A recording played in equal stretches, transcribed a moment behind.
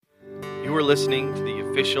You are listening to the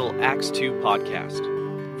official Acts 2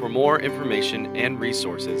 podcast. For more information and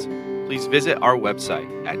resources, please visit our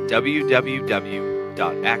website at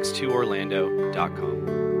www.acts2orlando.com.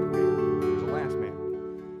 There's a last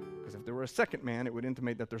man. Because if there were a second man, it would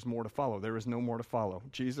intimate that there's more to follow. There is no more to follow.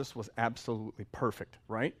 Jesus was absolutely perfect,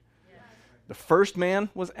 right? Yes. The first man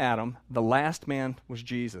was Adam. The last man was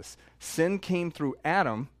Jesus. Sin came through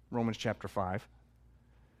Adam, Romans chapter 5.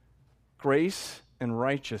 Grace and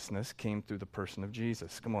righteousness came through the person of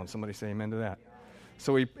Jesus. Come on, somebody say amen to that.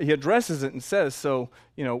 So he addresses it and says,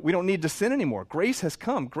 we don't need to sin anymore. Grace has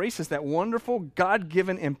come. Grace is that wonderful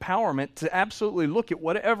God-given empowerment to absolutely look at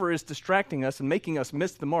whatever is distracting us and making us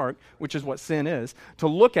miss the mark, which is what sin is, to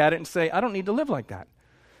look at it and say, I don't need to live like that.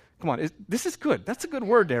 Come on, this is good. That's a good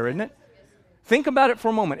word there, isn't it? Think about it for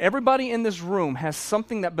a moment. Everybody in this room has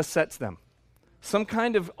something that besets them. Some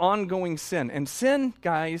kind of ongoing sin. And sin,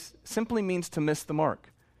 guys, simply means to miss the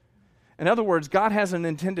mark. In other words, God has an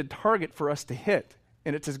intended target for us to hit,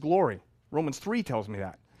 and it's His glory. Romans 3 tells me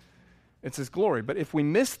that. It's His glory. But if we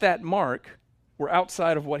miss that mark, we're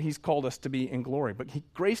outside of what He's called us to be in glory. But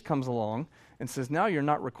grace comes along and says, now you're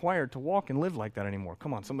not required to walk and live like that anymore.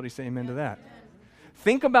 Come on, somebody say amen to that.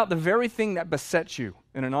 Think about the very thing that besets you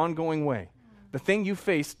in an ongoing way. The thing you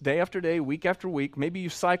face day after day, week after week, maybe you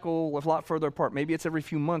cycle a lot further apart. Maybe it's every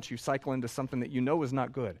few months you cycle into something that you know is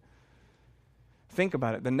not good. Think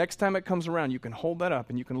about it. The next time it comes around, you can hold that up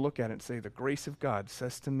and you can look at it and say, the grace of God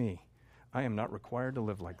says to me, I am not required to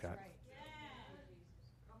live like that.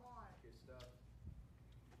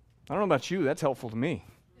 I don't know about you, that's helpful to me.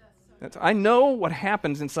 I know what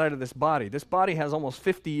happens inside of this body. This body has almost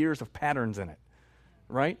 50 years of patterns in it,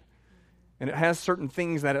 right? And it has certain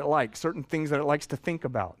things that it likes, certain things that it likes to think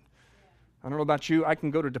about. I don't know about you, I can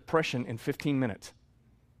go to depression in 15 minutes.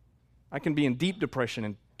 I can be in deep depression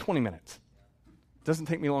in 20 minutes. It doesn't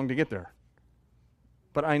take me long to get there.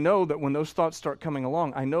 But I know that when those thoughts start coming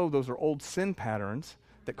along, I know those are old sin patterns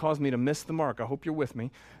that cause me to miss the mark. I hope you're with me.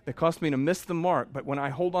 That cause me to miss the mark. But when I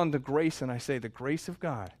hold on to grace and I say, the grace of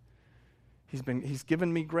God, He's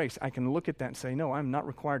given me grace, I can look at that and say, no, I'm not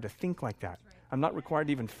required to think like that. I'm not required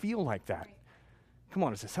to even feel like that. Come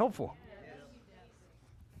on, is this helpful?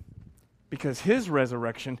 Because His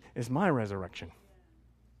resurrection is my resurrection.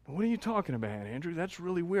 What are you talking about, Andrew? That's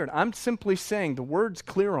really weird. I'm simply saying the word's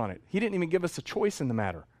clear on it. He didn't even give us a choice in the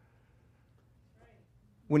matter.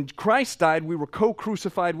 When Christ died, we were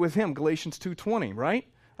co-crucified with Him, Galatians 2:20, right?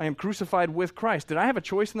 I am crucified with Christ. Did I have a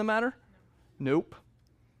choice in the matter? Nope.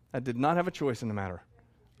 I did not have a choice in the matter.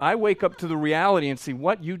 I wake up to the reality and see,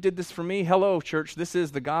 what, you did this for me? Hello, church, this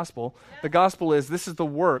is the gospel. The gospel is, this is the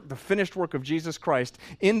work, the finished work of Jesus Christ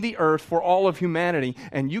in the earth for all of humanity,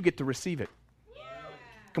 and you get to receive it.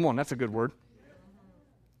 Come on, that's a good word.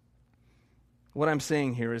 What I'm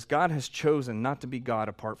saying here is God has chosen not to be God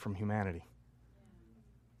apart from humanity.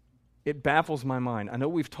 It baffles my mind. I know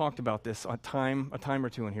we've talked about this a time or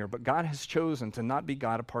two in here, but God has chosen to not be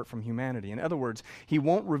God apart from humanity. In other words, He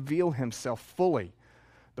won't reveal Himself fully.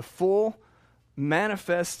 The full,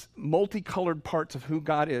 manifest, multicolored parts of who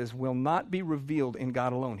God is will not be revealed in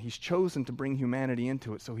God alone. He's chosen to bring humanity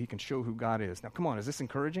into it so He can show who God is. Now, come on, is this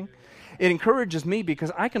encouraging? It encourages me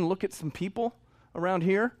because I can look at some people around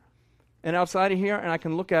here and outside of here, and I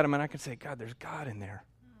can look at them and I can say, God, there's God in there.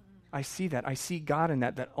 I see that. I see God in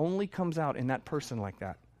that. That only comes out in that person like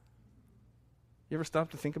that. You ever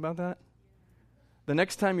stop to think about that? The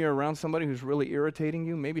next time you're around somebody who's really irritating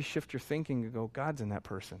you, maybe shift your thinking and go, God's in that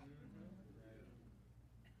person.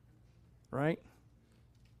 Right?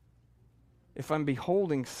 If I'm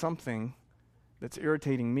beholding something that's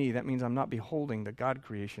irritating me, that means I'm not beholding the God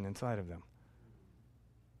creation inside of them.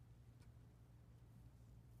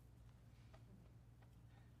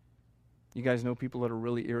 You guys know people that are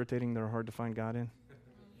really irritating that are hard to find God in?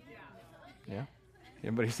 Yeah?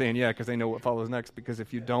 Everybody's saying yeah because they know what follows next, because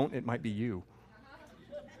if you don't, it might be you.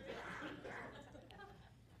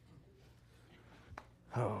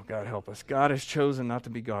 Oh, God help us. God has chosen not to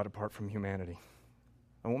be God apart from humanity.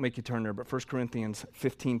 I won't make you turn there, but 1 Corinthians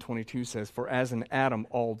 15:22 says, for as in Adam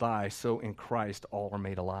all die, so in Christ all are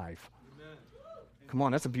made alive. Amen. Come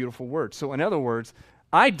on, that's a beautiful word. So in other words,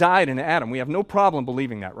 I died in Adam. We have no problem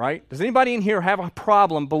believing that, right? Does anybody in here have a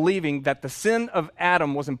problem believing that the sin of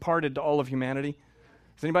Adam was imparted to all of humanity?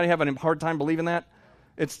 Does anybody have a hard time believing that?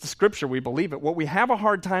 It's the scripture, we believe it. What we have a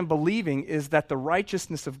hard time believing is that the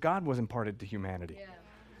righteousness of God was imparted to humanity. Yeah.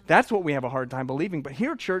 That's what we have a hard time believing. But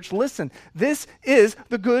here, church, listen, this is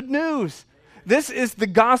the good news. This is the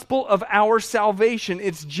gospel of our salvation.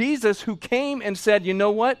 It's Jesus who came and said, you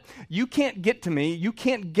know what? You can't get to me. You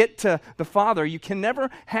can't get to the Father. You can never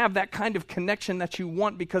have that kind of connection that you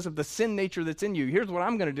want because of the sin nature that's in you. Here's what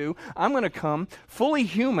I'm going to do. I'm going to come fully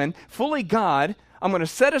human, fully God. I'm going to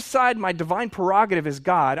set aside my divine prerogative as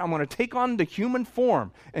God. I'm going to take on the human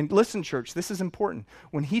form. And listen, church, this is important.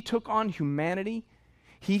 When he took on humanity,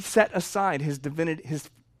 he set aside his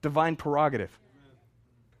divine prerogative.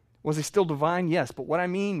 Was he still divine? Yes. But what I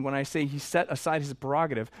mean when I say he set aside his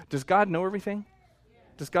prerogative, does God know everything?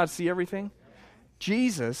 Does God see everything?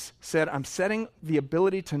 Jesus said, I'm setting the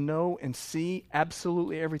ability to know and see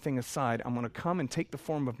absolutely everything aside. I'm going to come and take the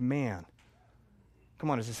form of man.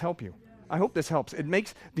 Come on, does this help you? I hope this helps. It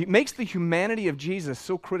makes the humanity of Jesus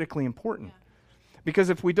so critically important.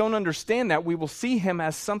 Because if we don't understand that, we will see him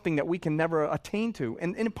as something that we can never attain to.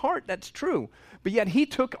 And in part, that's true. But yet he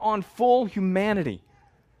took on full humanity.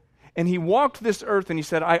 And he walked this earth and he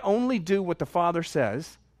said, I only do what the Father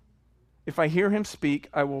says. If I hear him speak,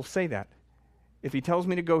 I will say that. If he tells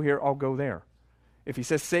me to go here, I'll go there. If he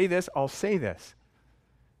says, say this, I'll say this.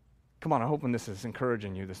 Come on, I'm hoping this is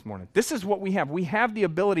encouraging you this morning. This is what we have. We have the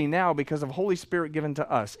ability now because of Holy Spirit given to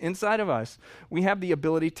us. Inside of us, we have the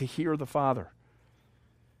ability to hear the Father.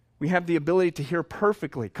 We have the ability to hear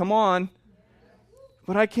perfectly. Come on.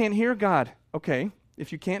 But I can't hear God. Okay,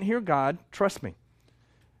 if you can't hear God, trust me.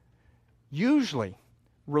 Usually,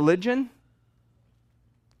 religion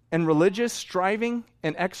and religious striving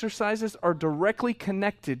and exercises are directly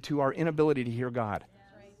connected to our inability to hear God.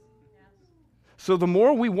 So the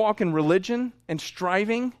more we walk in religion and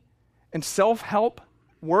striving and self-help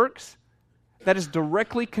works, that is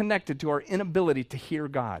directly connected to our inability to hear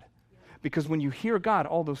God. Because when you hear God,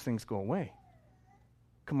 all those things go away.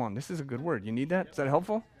 Come on, this is a good word. You need that? Is that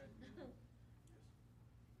helpful?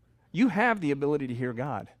 You have the ability to hear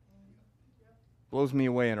God. Blows me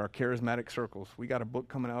away in our charismatic circles. We got a book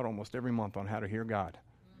coming out almost every month on how to hear God.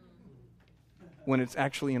 When it's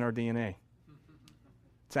actually in our DNA.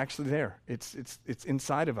 It's actually there. It's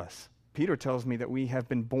inside of us. Peter tells me that we have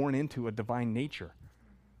been born into a divine nature.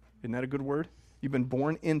 Isn't that a good word? You've been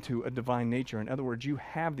born into a divine nature. In other words, you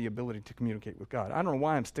have the ability to communicate with God. I don't know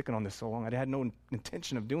why I'm sticking on this so long. I had no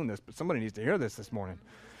intention of doing this, but somebody needs to hear this morning.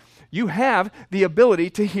 You have the ability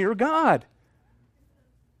to hear God.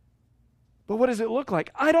 But what does it look like?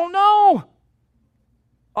 I don't know.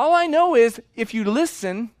 All I know is if you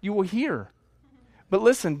listen, you will hear. But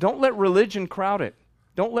listen, don't let religion crowd it.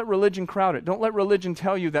 Don't let religion crowd it. Don't let religion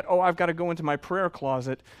tell you that, I've got to go into my prayer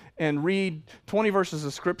closet and read 20 verses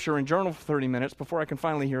of Scripture and journal for 30 minutes before I can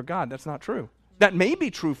finally hear God. That's not true. That may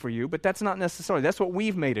be true for you, but that's not necessarily. That's what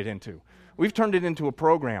we've made it into. We've turned it into a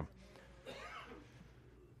program.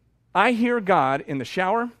 I hear God in the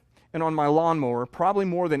shower and on my lawnmower probably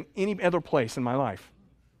more than any other place in my life.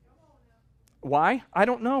 Why? I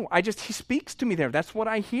don't know. He speaks to me there. That's what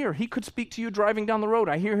I hear. He could speak to you driving down the road.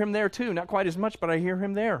 I hear him there too. Not quite as much, but I hear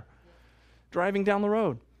him there. Driving down the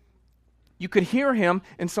road. You could hear him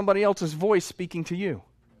in somebody else's voice speaking to you.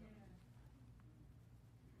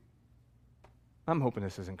 I'm hoping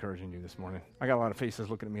this is encouraging you this morning. I got a lot of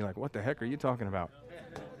faces looking at me like, what the heck are you talking about?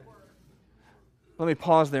 Let me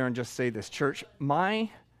pause there and just say this, church.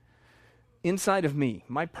 Inside of me,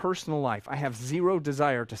 my personal life, I have zero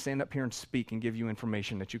desire to stand up here and speak and give you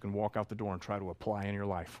information that you can walk out the door and try to apply in your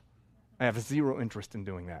life. I have zero interest in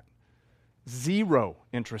doing that. Zero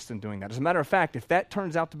interest in doing that. As a matter of fact, if that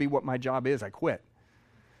turns out to be what my job is, I quit.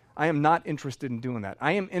 I am not interested in doing that.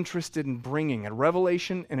 I am interested in bringing a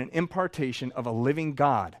revelation and an impartation of a living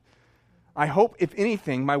God. I hope, if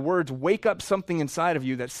anything, my words wake up something inside of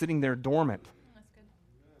you that's sitting there dormant.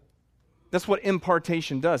 That's what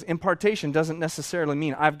impartation does. Impartation doesn't necessarily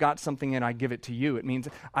mean I've got something and I give it to you. It means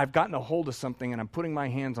I've gotten a hold of something and I'm putting my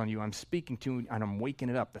hands on you. I'm speaking to you and I'm waking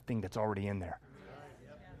it up, the thing that's already in there.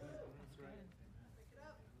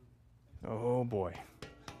 Oh boy.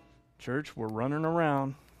 Church, we're running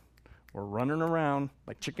around. We're running around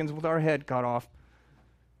like chickens with our head cut off,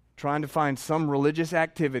 trying to find some religious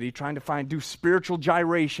activity, trying to do spiritual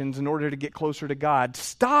gyrations in order to get closer to God.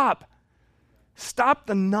 Stop! Stop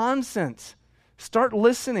the nonsense. Start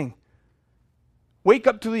listening. Wake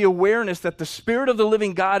up to the awareness that the Spirit of the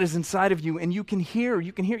living God is inside of you and you can hear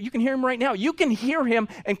him right now. You can hear him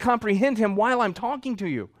and comprehend him while I'm talking to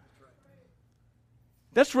you.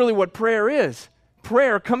 That's really what prayer is.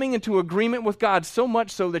 Prayer, coming into agreement with God so much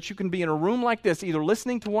so that you can be in a room like this, either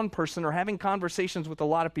listening to one person or having conversations with a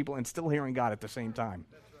lot of people and still hearing God at the same time.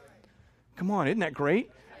 Come on, isn't that great?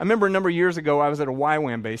 I remember a number of years ago, I was at a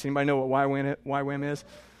YWAM base. Anybody know what YWAM is?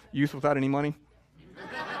 Youth Without Any Money?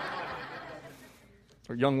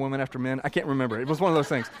 Or young women after men. I can't remember. It was one of those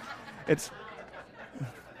things. It's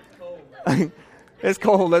it's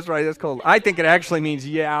cold. That's right. It's cold. I think it actually means,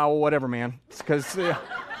 yeah, whatever, man. It's because, I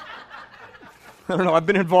don't know. I've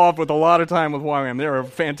been involved with a lot of time with YWAM. They're a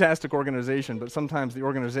fantastic organization, but sometimes the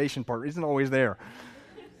organization part isn't always there.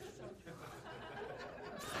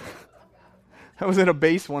 I was in a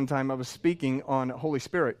base one time. I was speaking on Holy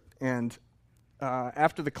Spirit, and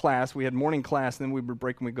after the class, we had morning class, and then we would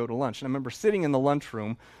break and we'd go to lunch. And I remember sitting in the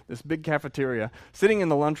lunchroom, this big cafeteria, sitting in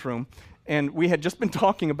the lunchroom, and we had just been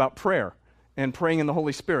talking about prayer and praying in the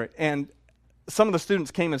Holy Spirit. And some of the students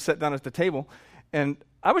came and sat down at the table, and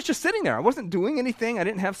I was just sitting there. I wasn't doing anything. I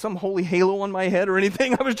didn't have some holy halo on my head or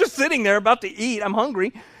anything. I was just sitting there about to eat. I'm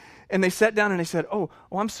hungry. And they sat down and they said, oh,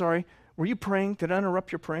 I'm sorry. Were you praying? Did I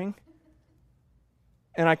interrupt your praying?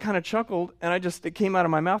 And I kind of chuckled, and it came out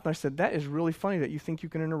of my mouth, and I said, that is really funny that you think you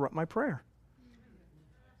can interrupt my prayer.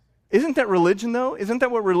 Isn't that religion, though? Isn't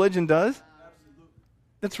that what religion does?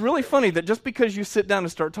 That's really funny that just because you sit down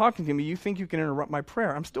and start talking to me, you think you can interrupt my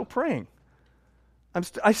prayer. I'm still praying.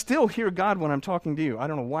 I still hear God when I'm talking to you. I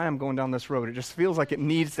don't know why I'm going down this road. It just feels like it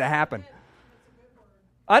needs to happen.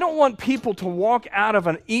 I don't want people to walk out of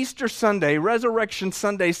an Easter Sunday, Resurrection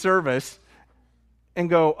Sunday service and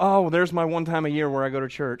go, oh, there's my one time a year where I go to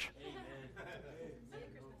church.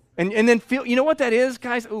 And then feel, you know what that is,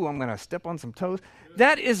 guys? Ooh, I'm going to step on some toes.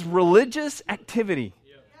 That is religious activity.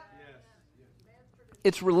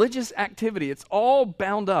 It's religious activity. It's all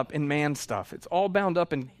bound up in man stuff. It's all bound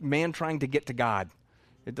up in man trying to get to God.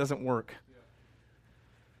 It doesn't work.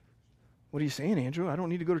 What are you saying, Andrew? I don't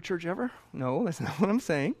need to go to church ever? No, that's not what I'm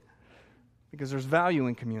saying. Because there's value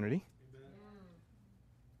in community.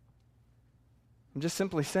 I'm just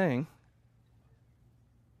simply saying,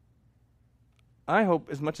 I hope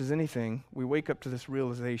as much as anything, we wake up to this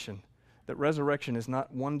realization that resurrection is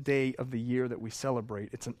not one day of the year that we celebrate.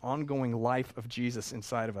 It's an ongoing life of Jesus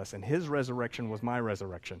inside of us, and his resurrection was my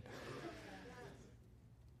resurrection.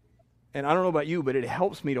 And I don't know about you, but it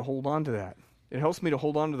helps me to hold on to that. It helps me to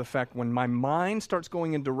hold on to the fact when my mind starts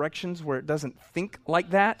going in directions where it doesn't think like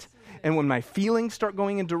that, and when my feelings start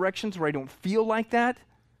going in directions where I don't feel like that,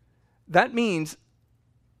 that means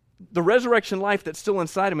the resurrection life that's still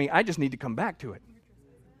inside of me, I just need to come back to it.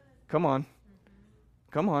 Come on.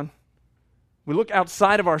 Come on. We look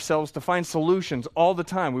outside of ourselves to find solutions all the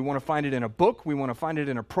time. We want to find it in a book. We want to find it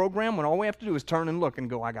in a program when all we have to do is turn and look and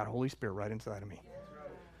go, I got Holy Spirit right inside of me.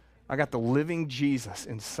 I got the living Jesus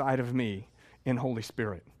inside of me in Holy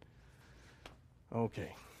Spirit.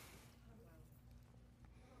 Okay.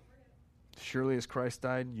 Surely as Christ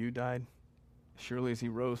died, you died. Surely as he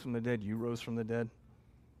rose from the dead, you rose from the dead.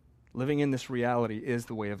 Living in this reality is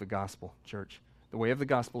the way of the gospel, church. The way of the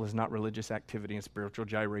gospel is not religious activity and spiritual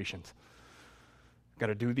gyrations. Got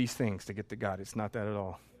to do these things to get to God. It's not that at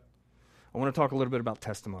all. I want to talk a little bit about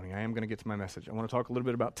testimony. I am going to get to my message. I want to talk a little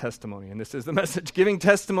bit about testimony, and this is the message. Giving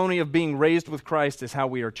testimony of being raised with Christ is how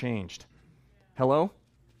we are changed. Hello?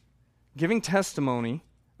 Giving testimony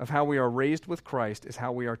of how we are raised with Christ is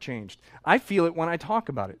how we are changed. I feel it when I talk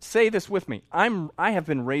about it. Say this with me. I have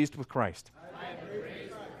been raised with Christ.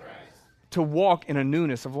 To walk in a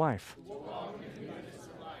newness of life.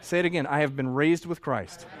 Say it again. I have been raised with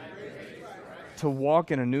Christ. To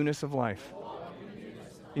walk in a newness of life.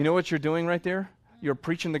 You know what you're doing right there? You're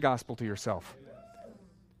preaching the gospel to yourself.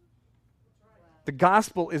 The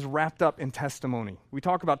gospel is wrapped up in testimony. We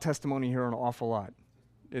talk about testimony here an awful lot.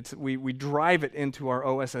 We drive it into our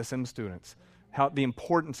OSSM students, the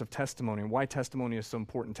importance of testimony and why testimony is so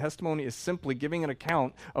important. Testimony is simply giving an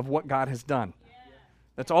account of what God has done.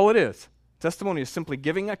 That's all it is. Testimony is simply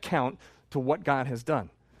giving account to what God has done.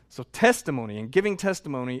 So testimony and giving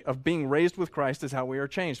testimony of being raised with Christ is how we are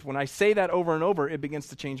changed. When I say that over and over, it begins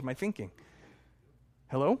to change my thinking.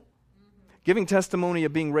 Hello? Mm-hmm. Giving testimony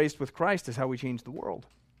of being raised with Christ is how we change the world.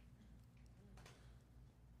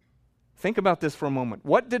 Think about this for a moment.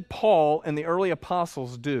 What did Paul and the early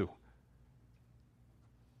apostles do?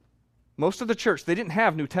 Most of the church, they didn't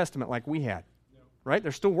have New Testament like we had. Right?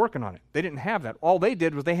 They're still working on it. They didn't have that. All they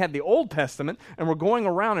did was they had the Old Testament and were going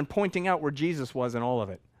around and pointing out where Jesus was in all of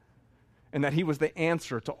it. And that he was the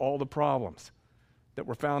answer to all the problems that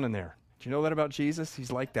were found in there. Do you know that about Jesus?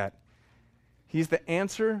 He's like that. He's the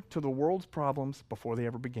answer to the world's problems before they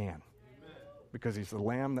ever began. Because he's the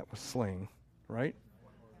lamb that was slain, right?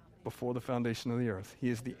 Before the foundation of the earth. He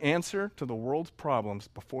is the answer to the world's problems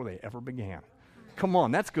before they ever began. Come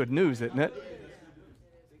on, that's good news, isn't it?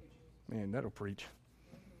 Man, that'll preach.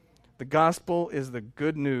 The gospel is the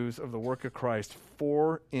good news of the work of Christ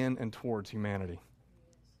for, in, and towards humanity.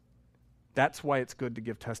 That's why it's good to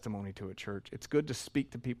give testimony to a church. It's good to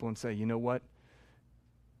speak to people and say, you know what?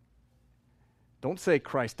 Don't say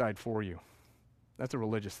Christ died for you. That's a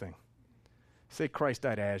religious thing. Say Christ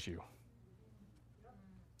died as you.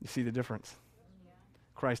 You see the difference?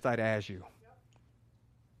 Christ died as you.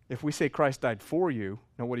 If we say Christ died for you,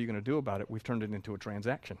 now what are you going to do about it? We've turned it into a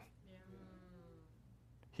transaction.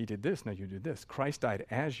 He did this, now you did this. Christ died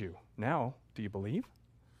as you. Now, do you believe?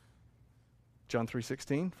 John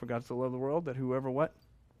 3:16, for God so loved the world that whoever what?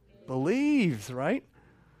 Believes, right?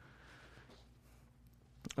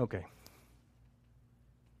 Okay.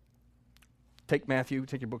 Take Matthew,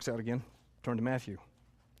 take your books out again. Turn to Matthew.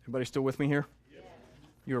 Everybody still with me here? Yes.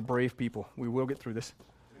 You're brave people. We will get through this.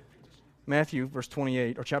 Matthew, verse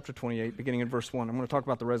 28, or chapter 28, beginning in verse 1. I'm going to talk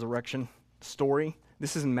about the resurrection story.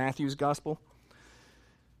 This is in Matthew's gospel.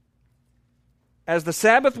 As the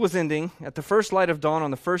Sabbath was ending, at the first light of dawn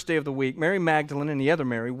on the first day of the week, Mary Magdalene and the other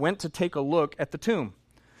Mary went to take a look at the tomb.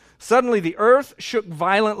 Suddenly the earth shook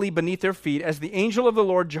violently beneath their feet as the angel of the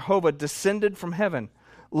Lord Jehovah descended from heaven.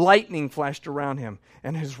 Lightning flashed around him,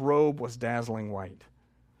 and his robe was dazzling white.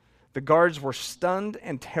 The guards were stunned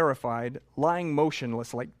and terrified, lying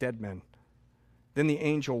motionless like dead men. Then the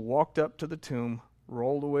angel walked up to the tomb,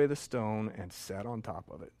 rolled away the stone, and sat on top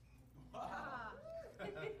of it.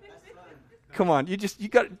 Come on,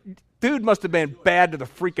 dude must have been bad to the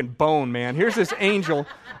freaking bone, man. Here's this angel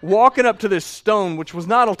walking up to this stone, which was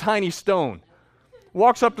not a tiny stone.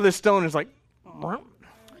 Walks up to this stone and is like,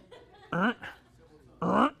 let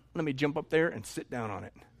me jump up there and sit down on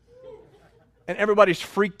it. And everybody's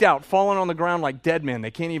freaked out, falling on the ground like dead men.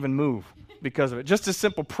 They can't even move because of it. Just a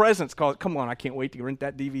simple presence called, come on, I can't wait to rent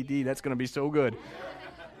that DVD. That's going to be so good.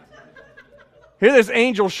 Here this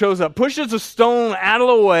angel shows up, pushes a stone out of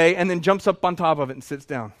the way, and then jumps up on top of it and sits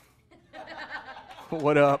down.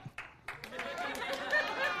 What up?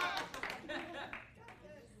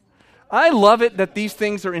 I love it that these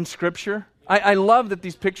things are in Scripture. I love that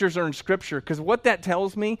these pictures are in Scripture because what that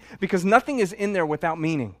tells me, because nothing is in there without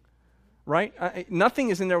meaning, right? Nothing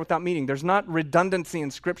is in there without meaning. There's not redundancy in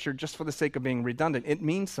Scripture just for the sake of being redundant. It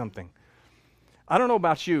means something. I don't know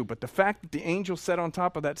about you, but the fact that the angel sat on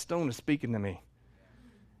top of that stone is speaking to me.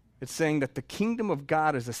 It's saying that the kingdom of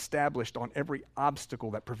God is established on every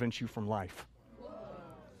obstacle that prevents you from life.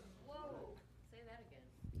 Say that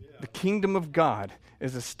again. The kingdom of God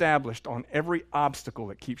is established on every obstacle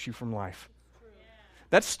that keeps you from life.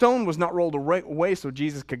 That stone was not rolled away so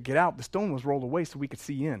Jesus could get out. The stone was rolled away so we could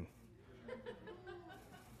see in.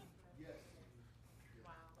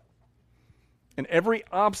 And every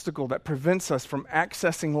obstacle that prevents us from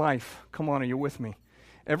accessing life, come on, are you with me?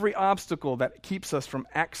 Every obstacle that keeps us from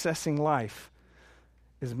accessing life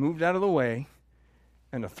is moved out of the way,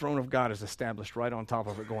 and the throne of God is established right on top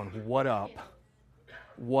of it going, what up?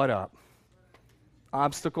 What up?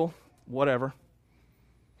 Obstacle, whatever.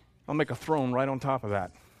 I'll make a throne right on top of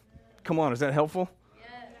that. Come on, is that helpful? Yes.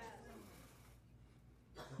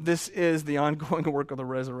 This is the ongoing work of the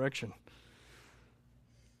resurrection.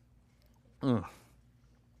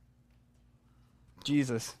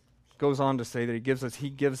 Jesus goes on to say that he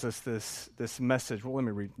gives us this message. Well, let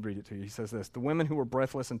me read it to you. He says this: the women who were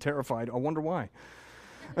breathless and terrified, I wonder why.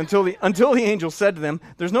 Until the angel said to them,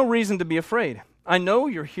 there's no reason to be afraid. I know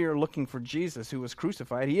you're here looking for Jesus who was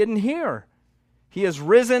crucified. He isn't here. He has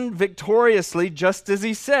risen victoriously just as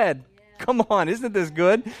he said. Come on, isn't this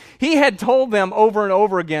good? He had told them over and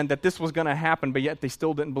over again that this was going to happen, but yet they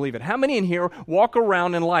still didn't believe it. How many in here walk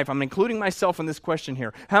around in life? I'm including myself in this question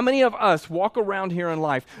here. How many of us walk around here in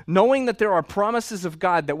life knowing that there are promises of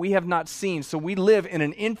God that we have not seen, so we live in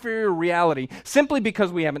an inferior reality simply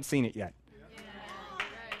because we haven't seen it yet?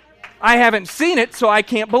 I haven't seen it, so I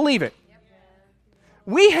can't believe it.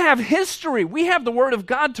 We have history. We have the Word of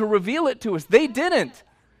God to reveal it to us. They didn't.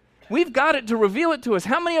 We've got it to reveal it to us.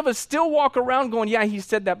 How many of us still walk around going, yeah, he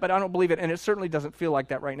said that, but I don't believe it, and it certainly doesn't feel like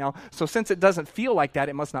that right now. So since it doesn't feel like that,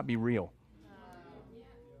 it must not be real.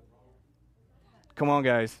 Come on,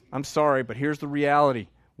 guys. I'm sorry, but here's the reality.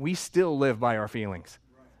 We still live by our feelings.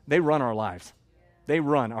 They run our lives. They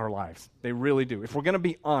run our lives. They really do. If we're going to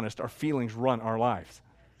be honest, our feelings run our lives.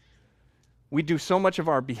 We do so much of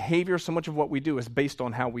our behavior, so much of what we do is based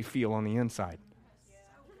on how we feel on the inside.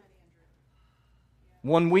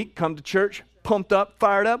 One week, come to church, pumped up,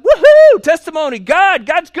 fired up, woohoo, testimony,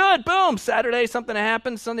 God's good, boom. Saturday, something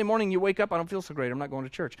happens. Sunday morning, you wake up, I don't feel so great, I'm not going to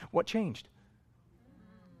church. What changed?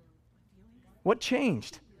 What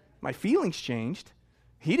changed? My feelings changed.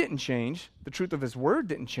 He didn't change. The truth of his word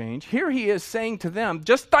didn't change. Here he is saying to them,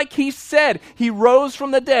 just like he said, he rose from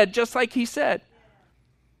the dead, just like he said.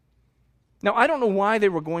 Now, I don't know why they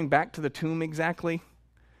were going back to the tomb exactly.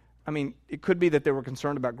 I mean, it could be that they were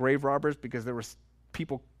concerned about grave robbers because there was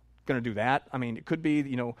people going to do that. I mean, it could be,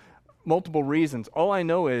 multiple reasons. All I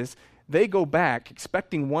know is they go back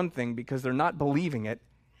expecting one thing because they're not believing it.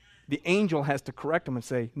 The angel has to correct them and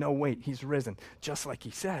say, no, wait, he's risen, just like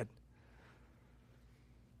he said.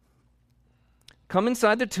 Come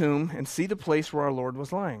inside the tomb and see the place where our Lord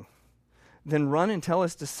was lying. Then run and tell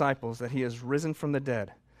his disciples that he has risen from the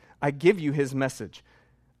dead. I give you his message.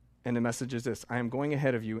 And the message is this: I am going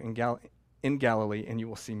ahead of you in Galilee, and you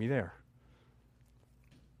will see me there.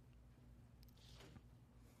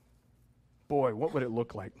 Boy, what would it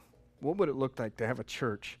look like? What would it look like to have a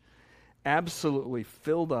church absolutely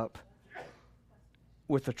filled up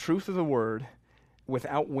with the truth of the word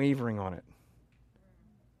without wavering on it?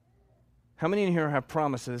 How many in here have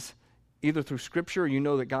promises, either through Scripture or you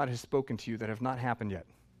know that God has spoken to you, that have not happened yet?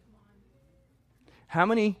 How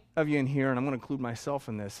many of you in here, and I'm going to include myself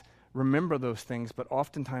in this, remember those things but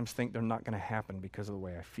oftentimes think they're not going to happen because of the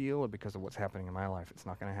way I feel or because of what's happening in my life? It's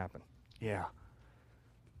not going to happen. Yeah.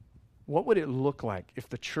 What would it look like if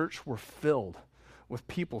the church were filled with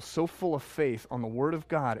people so full of faith on the Word of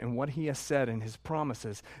God and what He has said and His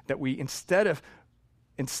promises that we, instead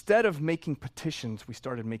of making petitions, we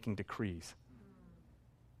started making decrees?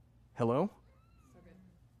 Hello?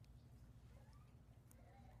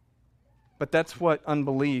 But that's what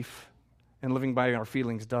unbelief and living by our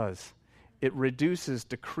feelings does. It reduces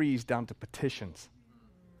decrees down to petitions.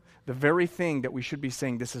 The very thing that we should be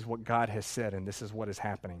saying, this is what God has said and this is what is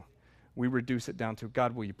happening, we reduce it down to,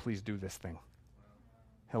 God, will you please do this thing?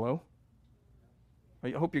 Hello? I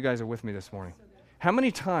hope you guys are with me this morning. How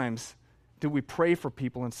many times do we pray for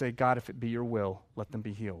people and say, God, if it be your will, let them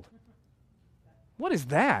be healed? What is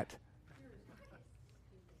that?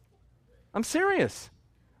 I'm serious.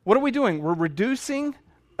 What are we doing? We're reducing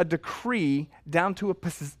a decree down to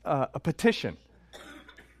a petition.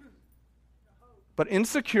 But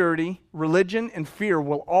insecurity, religion, and fear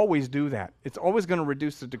will always do that. It's always going to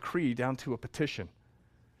reduce the decree down to a petition.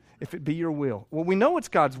 If it be your will. Well, we know it's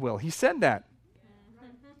God's will. He said that.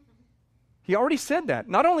 He already said that.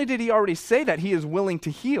 Not only did he already say that he is willing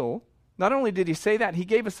to heal, not only did he say that, he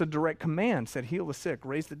gave us a direct command, said heal the sick,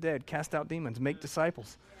 raise the dead, cast out demons, make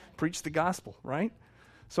disciples, preach the gospel, right?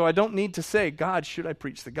 So I don't need to say, God, should I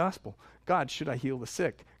preach the gospel? God, should I heal the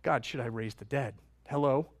sick? God, should I raise the dead?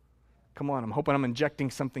 Hello? Come on, I'm hoping I'm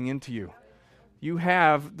injecting something into you. You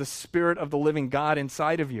have the Spirit of the living God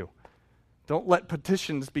inside of you. Don't let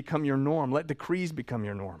petitions become your norm. Let decrees become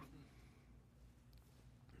your norm.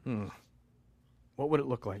 What would it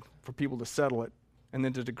look like for people to settle it and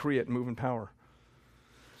then to decree it and move in power?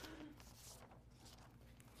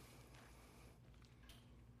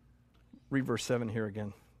 Read verse 7 here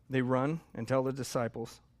again. They run and tell the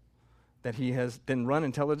disciples that he has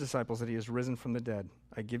risen from the dead.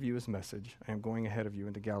 I give you his message. I am going ahead of you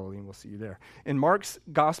into Galilee, and we'll see you there. In Mark's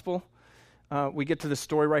gospel, we get to this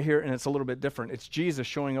story right here, and it's a little bit different. It's Jesus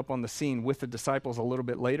showing up on the scene with the disciples a little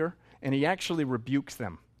bit later, and he actually rebukes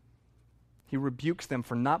them. He rebukes them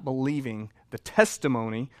for not believing the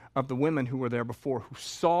testimony of the women who were there before, who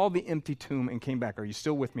saw the empty tomb and came back. Are you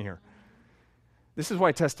still with me here? This is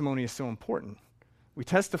why testimony is so important. We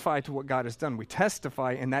testify to what God has done. We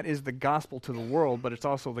testify, and that is the gospel to the world, but it's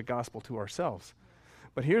also the gospel to ourselves.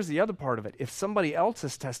 But here's the other part of it. If somebody else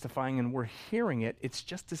is testifying and we're hearing it, it's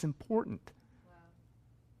just as important. Wow.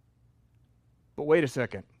 But wait a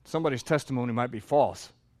second. Somebody's testimony might be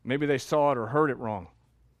false. Maybe they saw it or heard it wrong.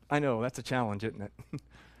 I know, that's a challenge, isn't it?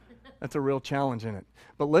 That's a real challenge in it.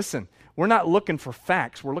 But listen, we're not looking for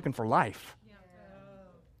facts. We're looking for life. Yeah.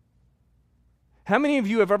 How many of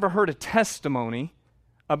you have ever heard a testimony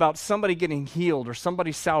about somebody getting healed or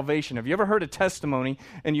somebody's salvation? Have you ever heard a testimony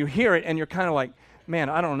and you hear it and you're kind of like, man,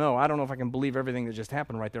 I don't know if I can believe everything that just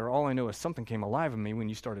happened right there. All I know is something came alive in me when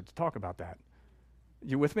you started to talk about that.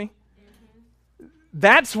 You with me? Mm-hmm.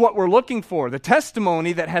 That's what we're looking for, the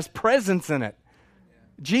testimony that has presence in it.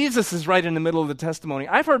 Jesus is right in the middle of the testimony.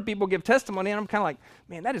 I've heard people give testimony, and I'm kind of like,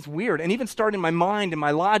 man, that is weird. And even start in my mind and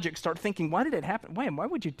my logic, start thinking, why did it happen? Why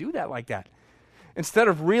would you do that like that? Instead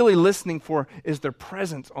of really listening for, is there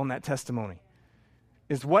presence on that testimony?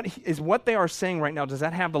 Is what they are saying right now, does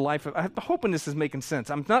that have the life of, I'm hoping this is making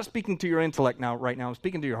sense. I'm not speaking to your intellect right now. I'm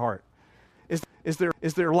speaking to your heart. Is there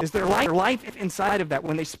life inside of that?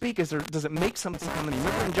 When they speak, does it make something come in?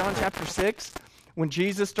 Remember in John chapter 6, when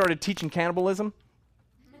Jesus started teaching cannibalism?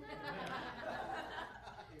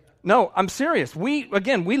 No, I'm serious. We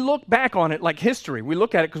look back on it like history. We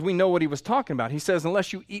look at it because we know what he was talking about. He says,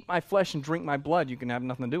 unless you eat my flesh and drink my blood, you can have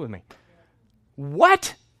nothing to do with me.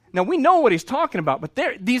 What? Now, we know what he's talking about, but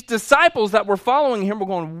these disciples that were following him were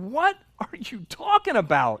going, what are you talking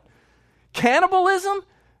about? Cannibalism?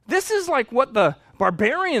 This is like what the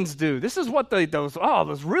barbarians do. This is what we're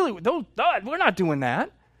not doing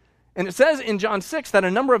that. And it says in John 6 that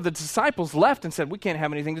a number of the disciples left and said, we can't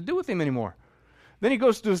have anything to do with him anymore. Then he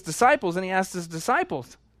goes to his disciples and he asks his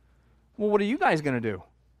disciples, well, what are you guys going to do?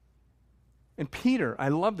 And Peter, I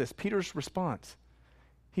love this, Peter's response.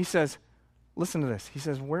 He says, listen to this. He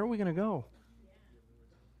says, where are we going to go?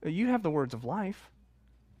 You have the words of life.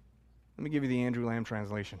 Let me give you the Andrew Lamb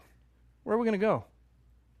translation. Where are we going to go?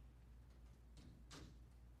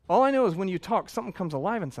 All I know is when you talk, something comes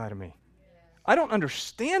alive inside of me. I don't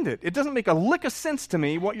understand it. It doesn't make a lick of sense to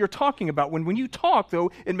me what you're talking about. When you talk,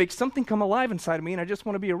 though, it makes something come alive inside of me, and I just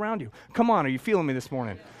want to be around you. Come on, are you feeling me this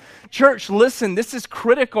morning? Church, listen, this is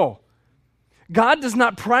critical. God does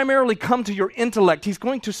not primarily come to your intellect. He's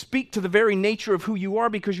going to speak to the very nature of who you are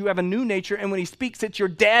because you have a new nature, and when he speaks, it's your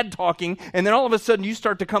dad talking, and then all of a sudden you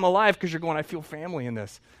start to come alive because you're going, I feel family in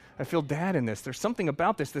this. I feel dad in this. There's something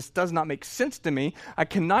about this. This does not make sense to me. I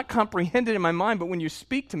cannot comprehend it in my mind, but when you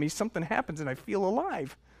speak to me, something happens and I feel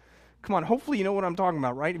alive. Come on, hopefully you know what I'm talking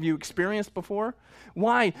about, right? Have you experienced before?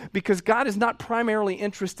 Why? Because God is not primarily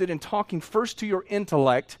interested in talking first to your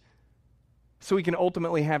intellect so he can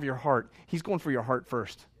ultimately have your heart. He's going for your heart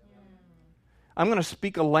first. I'm going to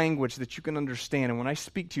speak a language that you can understand, and when I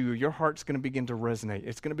speak to you, your heart's going to begin to resonate.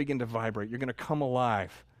 It's going to begin to vibrate. You're going to come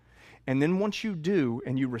alive. And then once you do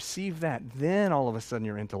and you receive that, then all of a sudden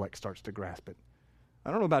your intellect starts to grasp it. I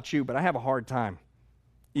don't know about you, but I have a hard time,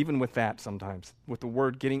 even with that sometimes, with the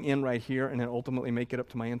word getting in right here and then ultimately make it up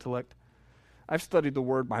to my intellect. I've studied the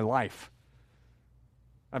word my life.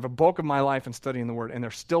 I have a bulk of my life in studying the word, and there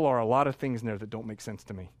still are a lot of things in there that don't make sense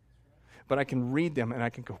to me. But I can read them and I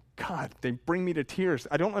can go, God, they bring me to tears.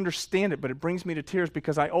 I don't understand it, but it brings me to tears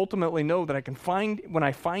because I ultimately know that when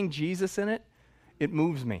I find Jesus in it, it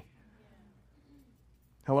moves me.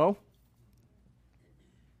 Hello?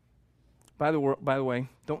 By the way,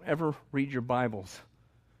 don't ever read your Bibles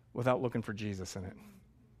without looking for Jesus in it.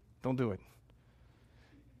 Don't do it.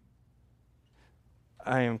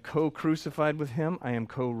 I am co-crucified with him. I am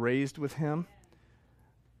co-raised with him.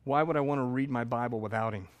 Why would I want to read my Bible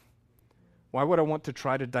without him? Why would I want to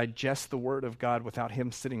try to digest the Word of God without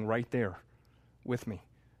him sitting right there with me?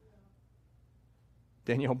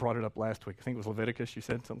 Danielle brought it up last week. I think it was Leviticus. You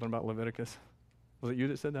said something about Leviticus. Was it you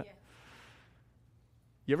that said that? Yeah.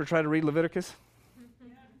 You ever try to read Leviticus?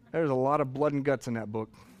 There's a lot of blood and guts in that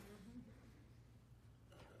book.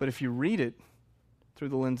 But if you read it through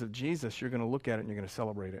the lens of Jesus, you're going to look at it and you're going to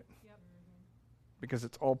celebrate it. Yep. Because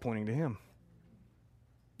it's all pointing to him.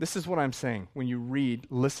 This is what I'm saying. When you read,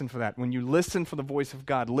 listen for that. When you listen for the voice of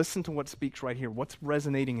God, listen to what speaks right here. What's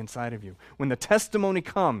resonating inside of you? When the testimony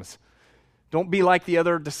comes, don't be like the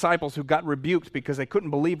other disciples who got rebuked because they couldn't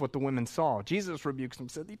believe what the women saw. Jesus rebukes them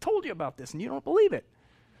and said, he told you about this and you don't believe it.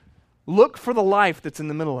 Look for the life that's in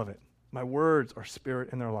the middle of it. My words are spirit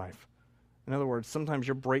in their life. In other words, sometimes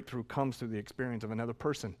your breakthrough comes through the experience of another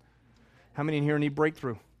person. How many in here need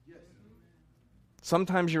breakthrough? Yes.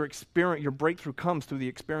 Sometimes your breakthrough comes through the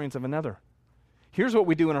experience of another. Here's what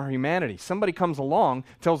we do in our humanity. Somebody comes along,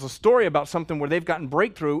 tells a story about something where they've gotten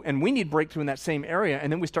breakthrough, and we need breakthrough in that same area,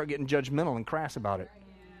 and then we start getting judgmental and crass about it.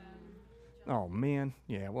 Yeah. Oh, man.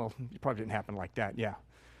 Yeah, well, it probably didn't happen like that. Yeah.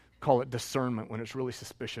 Call it discernment when it's really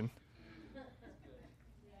suspicion.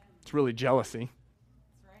 It's really jealousy.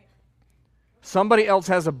 Right. Somebody else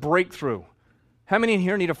has a breakthrough. How many in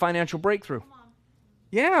here need a financial breakthrough?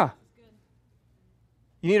 Yeah.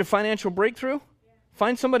 You need a financial breakthrough?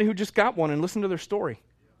 Find somebody who just got one and listen to their story.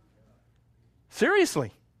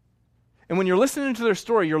 Seriously. And when you're listening to their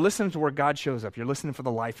story, you're listening to where God shows up. You're listening for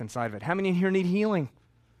the life inside of it. How many in here need healing?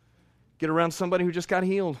 Get around somebody who just got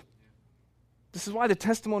healed. This is why the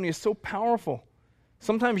testimony is so powerful.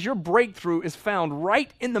 Sometimes your breakthrough is found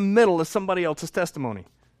right in the middle of somebody else's testimony.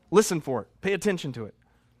 Listen for it. Pay attention to it.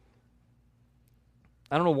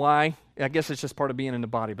 I don't know why. I guess it's just part of being in the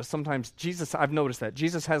body. But sometimes I've noticed that.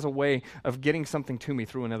 Jesus has a way of getting something to me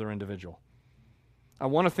through another individual. I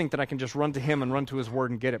want to think that I can just run to him and run to his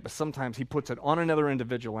word and get it. But sometimes he puts it on another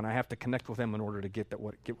individual and I have to connect with him in order to get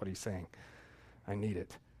what he's saying. I need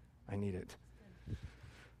it. I need it.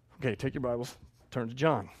 Okay, take your Bibles. Turn to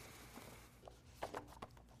John.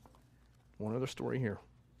 One other story here.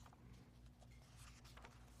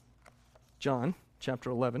 John, chapter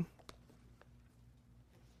 11.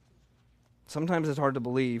 Sometimes it's hard to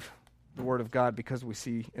believe the Word of God because we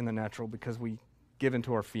see in the natural, because we give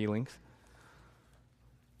into our feelings.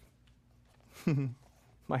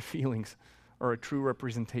 My feelings are a true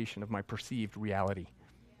representation of my perceived reality.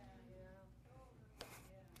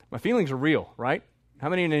 My feelings are real, right? How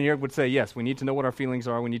many in here would say, yes, we need to know what our feelings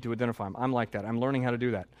are, we need to identify them? I'm like that. I'm learning how to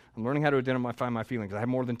do that. I'm learning how to identify my feelings. I have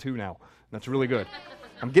more than 2 now. That's really good.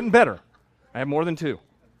 I'm getting better. I have more than 2.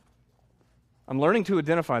 I'm learning to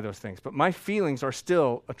identify those things, but my feelings are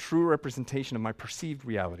still a true representation of my perceived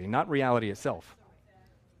reality, not reality itself.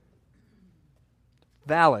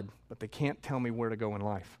 Valid, but they can't tell me where to go in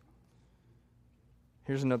life.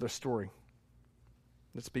 Here's another story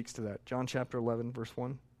that speaks to that. John chapter 11, verse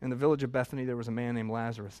 1. In the village of Bethany, there was a man named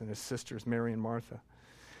Lazarus and his sisters, Mary and Martha.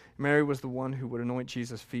 Mary was the one who would anoint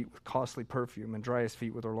Jesus' feet with costly perfume and dry his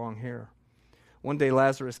feet with her long hair. One day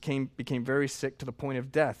Lazarus became very sick to the point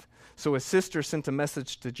of death. So his sister sent a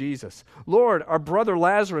message to Jesus. Lord, our brother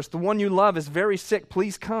Lazarus, the one you love, is very sick.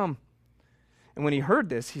 Please come. And when he heard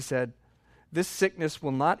this, he said, this sickness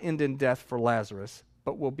will not end in death for Lazarus,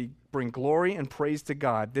 but will bring glory and praise to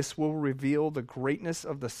God. This will reveal the greatness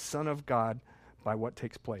of the Son of God by what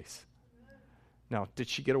takes place. Now, did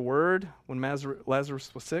she get a word when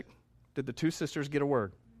Lazarus was sick? Did the 2 sisters get a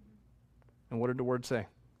word? And what did the word say?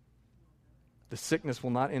 The sickness will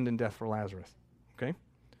not end in death for Lazarus. Okay?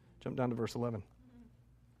 Jump down to verse 11.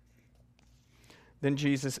 Then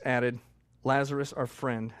Jesus added, Lazarus, our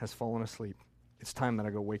friend, has fallen asleep. It's time that I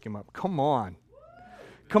go wake him up. Come on.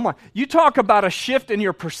 Come on. You talk about a shift in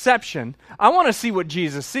your perception. I want to see what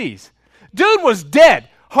Jesus sees. Dude was dead.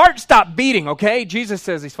 Heart stopped beating, okay? Jesus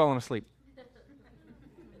says he's fallen asleep.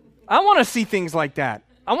 I want to see things like that.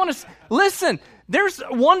 I want to listen. There's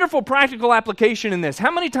a wonderful practical application in this. How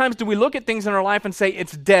many times do we look at things in our life and say,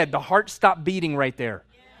 it's dead, the heart stopped beating right there.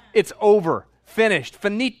 Yeah. It's over, finished,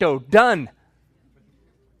 finito, done.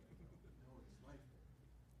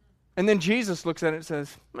 And then Jesus looks at it and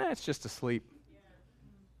says, it's just asleep.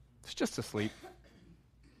 It's just asleep.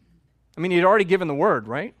 I mean, he'd already given the word,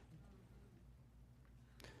 right?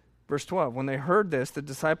 Verse 12, when they heard this, the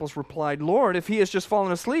disciples replied, Lord, if he has just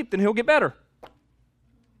fallen asleep, then he'll get better.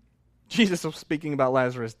 Jesus was speaking about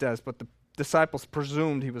Lazarus' death, but the disciples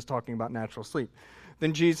presumed he was talking about natural sleep.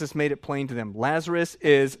 Then Jesus made it plain to them, Lazarus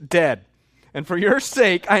is dead. And for your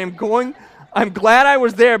sake, I'm glad I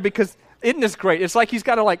was there because isn't this great? It's like he's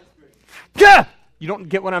got to yeah! You don't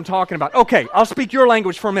get what I'm talking about. Okay, I'll speak your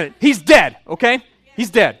language for a minute. He's dead, okay? He's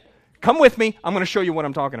dead. Come with me. I'm going to show you what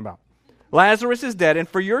I'm talking about. Lazarus is dead, and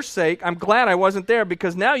for your sake, I'm glad I wasn't there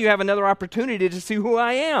because now you have another opportunity to see who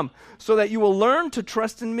I am so that you will learn to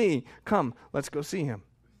trust in me. Come, let's go see him.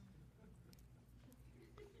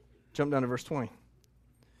 Jump down to verse 20.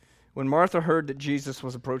 When Martha heard that Jesus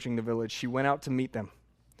was approaching the village, she went out to meet them,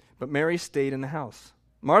 but Mary stayed in the house.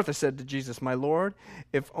 Martha said to Jesus, my Lord,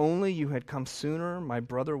 if only you had come sooner, my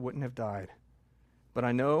brother wouldn't have died. But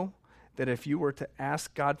I know that if you were to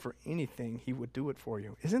ask God for anything, he would do it for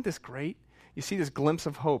you. Isn't this great? You see this glimpse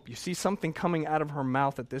of hope. You see something coming out of her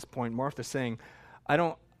mouth at this point. Martha saying, I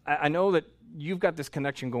know that you've got this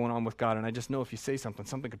connection going on with God, and I just know if you say something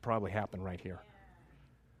could probably happen right here.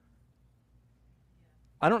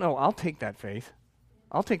 I don't know. I'll take that faith.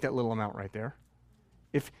 I'll take that little amount right there.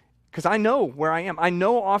 Because I know where I am. I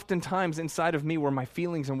know oftentimes inside of me where my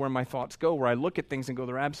feelings and where my thoughts go, where I look at things and go,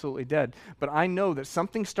 they're absolutely dead. But I know that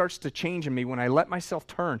something starts to change in me when I let myself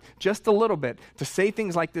turn just a little bit to say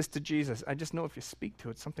things like this to Jesus. I just know if you speak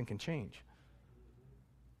to it, something can change.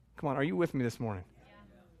 Come on, are you with me this morning? Yeah.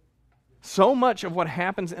 So much of what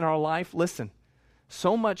happens in our life, listen,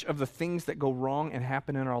 so much of the things that go wrong and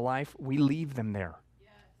happen in our life, we leave them there.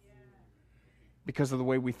 Because of the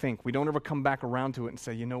way we think. We don't ever come back around to it and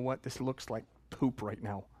say, you know what, this looks like poop right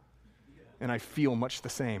now. And I feel much the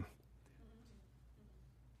same.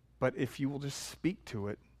 But if you will just speak to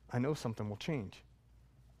it, I know something will change.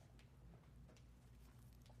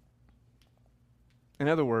 In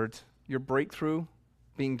other words, your breakthrough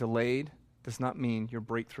being delayed does not mean your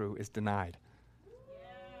breakthrough is denied.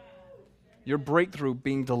 Your breakthrough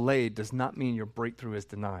being delayed does not mean your breakthrough is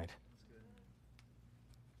denied.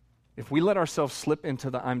 If we let ourselves slip into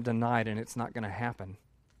the I'm denied and it's not going to happen,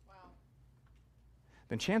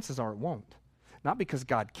 then chances are it won't. Not because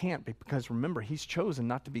God can't, but because remember, he's chosen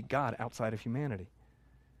not to be God outside of humanity.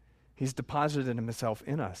 He's deposited himself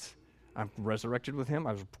in us. I'm resurrected with him.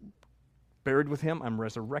 I was buried with him. I'm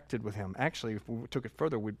resurrected with him. Actually, if we took it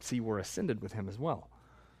further, we'd see we're ascended with him as well.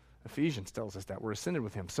 Ephesians tells us that we're ascended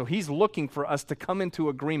with him. So he's looking for us to come into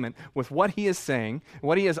agreement with what he is saying,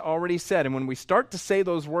 what he has already said. And when we start to say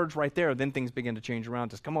those words right there, then things begin to change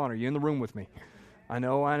around us. Come on, are you in the room with me? I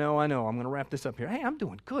know. I'm going to wrap this up here. Hey, I'm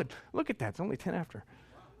doing good. Look at that. It's only 10 after.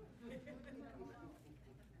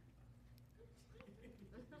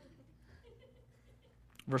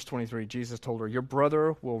 Verse 23, Jesus told her, your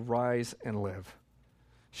brother will rise and live.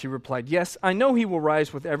 She replied, yes, I know he will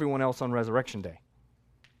rise with everyone else on resurrection day.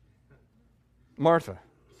 Martha,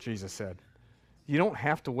 Jesus said, you don't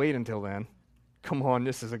have to wait until then. Come on,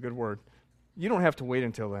 this is a good word. You don't have to wait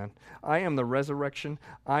until then. I am the resurrection.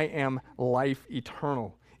 I am life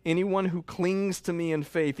eternal. Anyone who clings to me in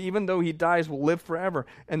faith, even though he dies, will live forever.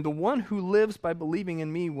 And the one who lives by believing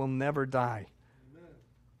in me will never die. Amen.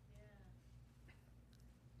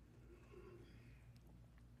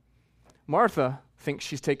 Martha thinks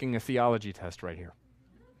she's taking a theology test right here.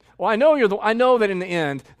 Well, I know that in the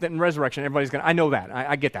end, that in resurrection, everybody's going to, I know that.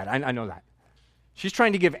 I get that. I know that. She's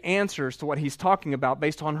trying to give answers to what he's talking about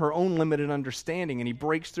based on her own limited understanding. And he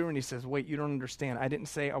breaks through and he says, wait, you don't understand. I didn't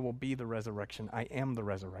say I will be the resurrection. I am the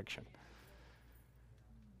resurrection.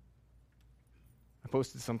 I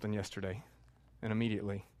posted something yesterday, and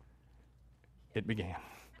immediately it began.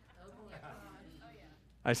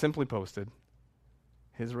 I simply posted,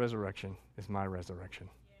 his resurrection is my resurrection.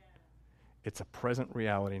 It's a present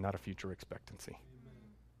reality, not a future expectancy.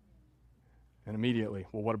 And immediately,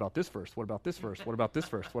 well, what about this verse? What about this verse? What about this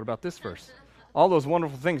verse? What about this verse? All those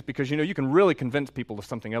wonderful things, because you can really convince people of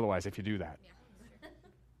something otherwise if you do that.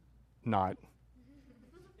 Not.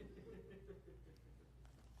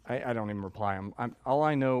 I don't even reply. All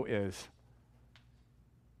I know is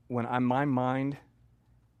when my mind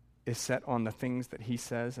is set on the things that he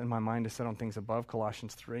says, and my mind is set on things above,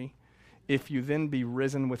 Colossians 3, if you then be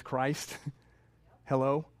risen with Christ,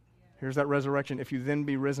 hello? Here's that resurrection. If you then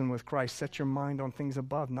be risen with Christ, set your mind on things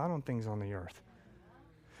above, not on things on the earth.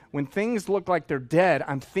 When things look like they're dead,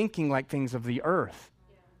 I'm thinking like things of the earth.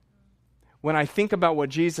 When I think about what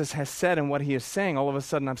Jesus has said and what he is saying, all of a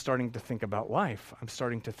sudden I'm starting to think about life. I'm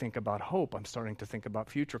starting to think about hope. I'm starting to think about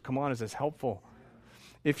future. Come on, is this helpful?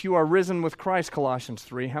 If you are risen with Christ, Colossians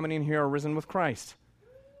 3, how many in here are risen with Christ?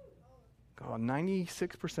 God,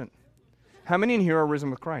 96%. How many in here are risen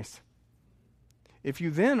with Christ? If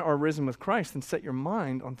you then are risen with Christ, then set your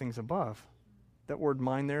mind on things above. That word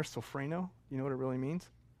mind there, sophreno, you know what it really means?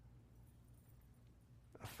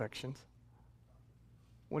 Affections.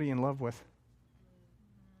 What are you in love with?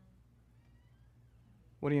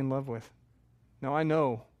 What are you in love with? Now, I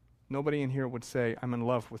know nobody in here would say, I'm in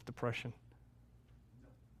love with depression.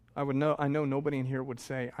 I know nobody in here would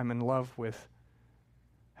say, I'm in love with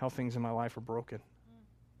how things in my life are broken.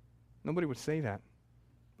 Nobody would say that.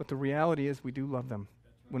 But the reality is we do love them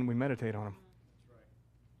when we meditate on them.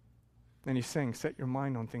 And he's saying, set your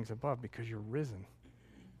mind on things above because you're risen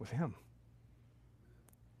with him.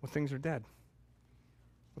 What things are dead?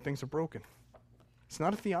 What things are broken? It's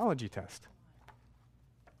not a theology test.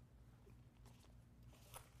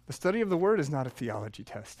 The study of the Word is not a theology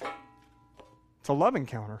test. It's a love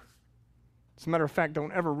encounter. As a matter of fact,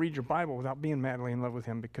 don't ever read your Bible without being madly in love with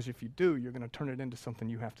him, because if you do, you're going to turn it into something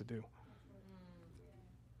you have to do.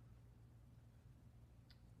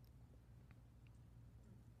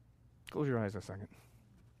 Close your eyes a second.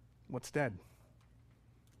 What's dead?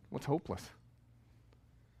 What's hopeless?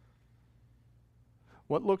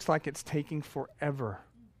 What looks like it's taking forever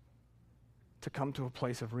to come to a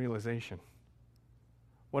place of realization?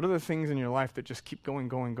 What are the things in your life that just keep going,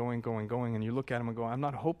 and you look at them and go, I'm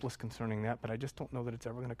not hopeless concerning that, but I just don't know that it's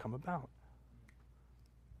ever going to come about.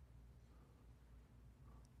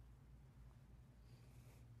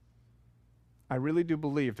 I really do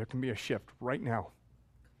believe there can be a shift right now.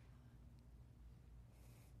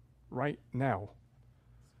 Right now,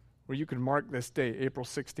 where you could mark this day, April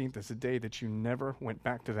 16th, as a day that you never went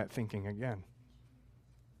back to that thinking again.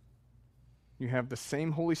 You have the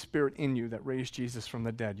same Holy Spirit in you that raised Jesus from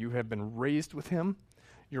the dead. You have been raised with him.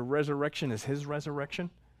 Your resurrection is his resurrection.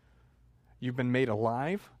 You've been made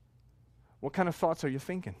alive. What kind of thoughts are you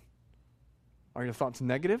thinking? Are your thoughts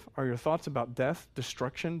negative? Are your thoughts about death,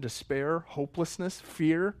 destruction, despair, hopelessness,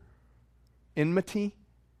 fear, enmity?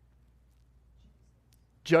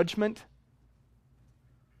 Judgment?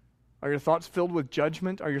 Are your thoughts filled with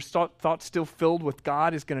judgment? Are your thoughts still filled with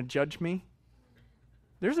God is going to judge me?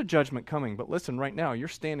 There's a judgment coming, but listen, right now, you're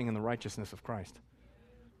standing in the righteousness of Christ.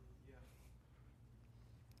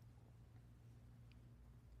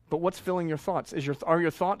 But what's filling your thoughts? Are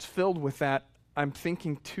your thoughts filled with that, I'm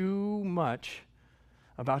thinking too much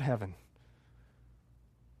about heaven?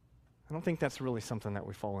 I don't think that's really something that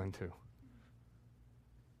we fall into.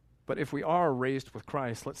 But if we are raised with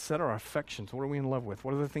Christ, let's set our affections. What are we in love with?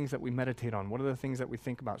 What are the things that we meditate on? What are the things that we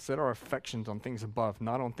think about? Set our affections on things above,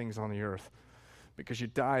 not on things on the earth. Because you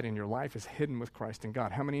died and your life is hidden with Christ in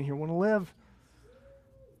God. How many in here want to live?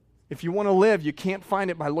 If you want to live, you can't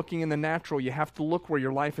find it by looking in the natural. You have to look where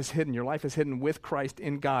your life is hidden. Your life is hidden with Christ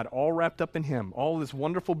in God, all wrapped up in him. All this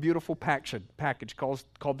wonderful, beautiful package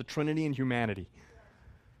called the Trinity and humanity.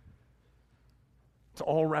 It's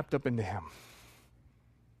all wrapped up into him.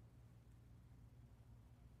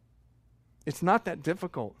 It's not that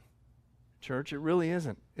difficult, church. It really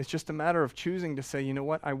isn't. It's just a matter of choosing to say, you know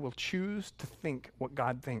what? I will choose to think what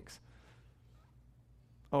God thinks.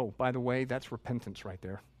 Oh, by the way, that's repentance right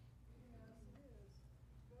there.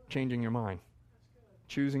 Changing your mind.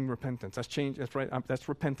 Choosing repentance. That's right. That's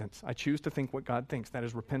repentance. I choose to think what God thinks. That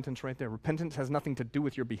is repentance right there. Repentance has nothing to do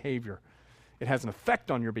with your behavior. It has an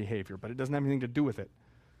effect on your behavior, but it doesn't have anything to do with it.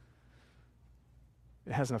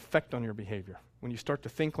 It has an effect on your behavior. When you start to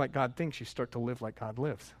think like God thinks, you start to live like God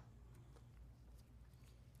lives.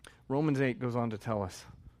 Romans 8 goes on to tell us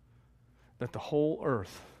that the whole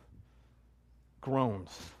earth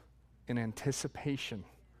groans in anticipation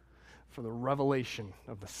for the revelation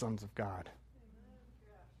of the sons of God.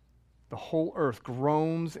 The whole earth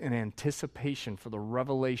groans in anticipation for the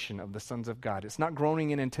revelation of the sons of God. It's not groaning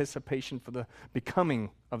in anticipation for the becoming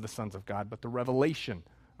of the sons of God, but the revelation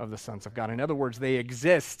of the sons of God. In other words, they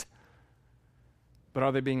exist, but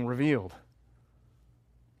are they being revealed?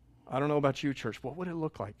 I don't know about you, church. What would it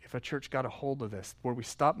look like if a church got a hold of this, where we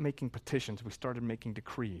stopped making petitions, we started making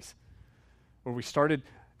decrees, where we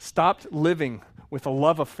stopped living with a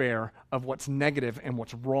love affair of what's negative and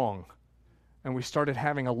what's wrong, and we started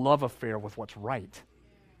having a love affair with what's right?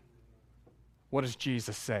 What does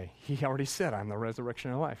Jesus say? He already said, I'm the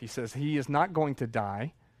resurrection and life. He says he is not going to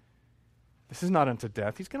die. This is not unto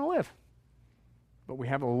death. He's going to live. But we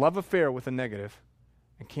have a love affair with the negative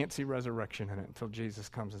and can't see resurrection in it until Jesus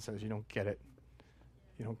comes and says, you don't get it.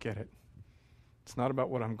 You don't get it. It's not about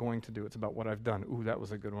what I'm going to do. It's about what I've done. Ooh, that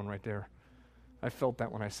was a good one right there. I felt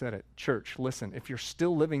that when I said it. Church, listen, if you're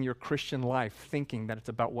still living your Christian life thinking that it's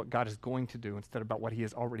about what God is going to do instead of about what he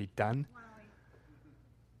has already done,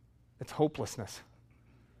 it's hopelessness.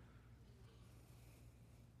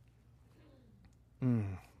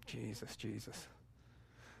 Jesus.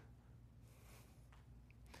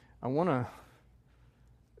 I want to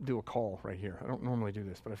do a call right here. I don't normally do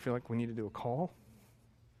this, but I feel like we need to do a call.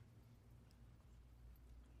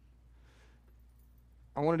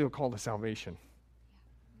 I want to do a call to salvation.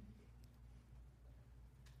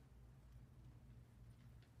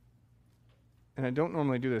 And I don't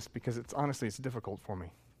normally do this because it's difficult for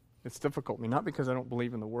me. It's difficult for me, not because I don't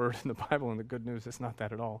believe in the Word and the Bible and the good news. It's not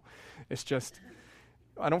that at all. It's just,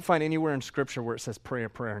 I don't find anywhere in Scripture where it says pray a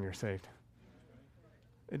prayer and you're saved.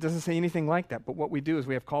 It doesn't say anything like that. But what we do is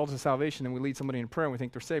we have calls to salvation and we lead somebody in prayer and we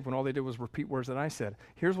think they're saved when all they did was repeat words that I said.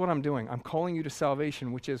 Here's what I'm doing. I'm calling you to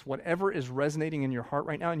salvation, which is whatever is resonating in your heart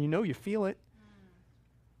right now, and you feel it.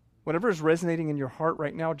 Whatever is resonating in your heart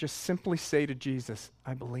right now, just simply say to Jesus,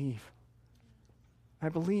 I believe. I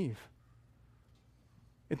believe.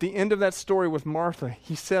 At the end of that story with Martha,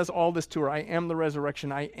 he says all this to her, I am the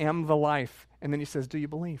resurrection, I am the life. And then he says, do you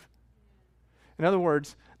believe? In other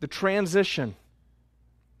words, the transition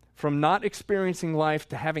from not experiencing life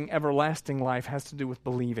to having everlasting life has to do with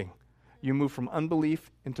believing. You move from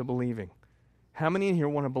unbelief into believing. How many in here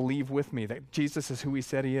want to believe with me that Jesus is who he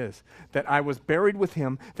said he is? That I was buried with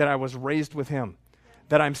him, that I was raised with him,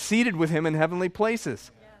 that I'm seated with him in heavenly places.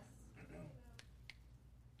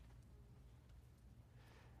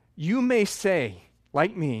 You may say,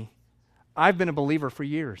 like me, I've been a believer for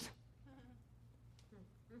years.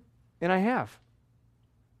 And I have.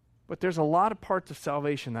 But there's a lot of parts of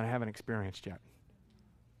salvation that I haven't experienced yet.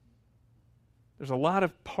 There's a lot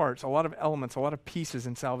of parts, a lot of elements, a lot of pieces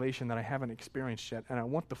in salvation that I haven't experienced yet, and I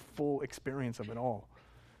want the full experience of it all.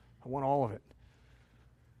 I want all of it.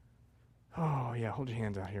 Oh, yeah, hold your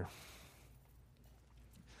hands out here.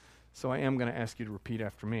 So I am going to ask you to repeat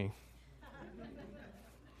after me.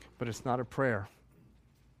 But it's not a prayer.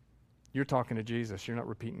 You're talking to Jesus. You're not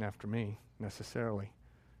repeating after me necessarily.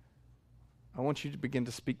 I want you to begin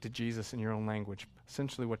to speak to Jesus in your own language.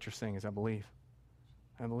 Essentially what you're saying is, I believe.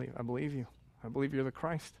 I believe you. I believe you're the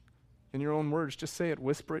Christ. In your own words, just say it,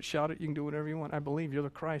 whisper it, shout it. You can do whatever you want. I believe you're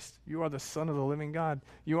the Christ. You are the Son of the living God.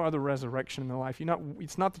 You are the resurrection and the life.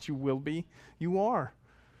 It's not that you will be. You are.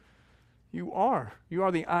 You are. You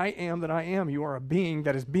are the I am that I am. You are a being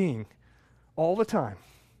that is being all the time.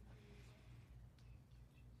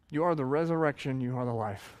 You are the resurrection. You are the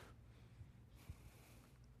life.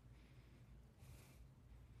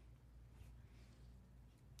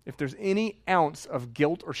 If there's any ounce of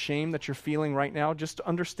guilt or shame that you're feeling right now, just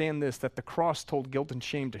understand this, that the cross told guilt and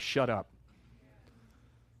shame to shut up.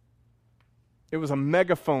 It was a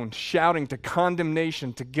megaphone shouting to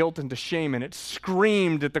condemnation, to guilt, and to shame, and it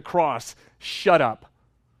screamed at the cross, shut up.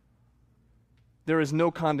 There is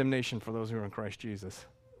no condemnation for those who are in Christ Jesus.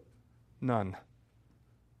 None.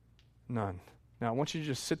 None. Now, I want you to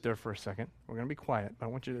just sit there for a second. We're going to be quiet, but I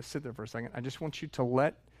want you to sit there for a second. I just want you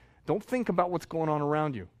to don't think about what's going on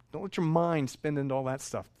around you. Don't let your mind spin into all that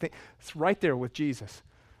stuff. It's right there with Jesus.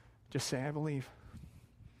 Just say, I believe.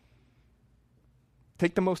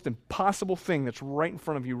 Take the most impossible thing that's right in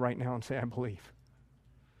front of you right now and say, I believe.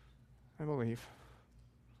 I believe.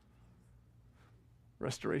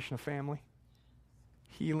 Restoration of family,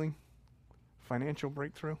 healing, financial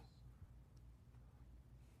breakthrough.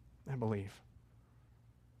 I believe.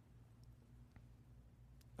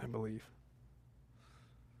 I believe.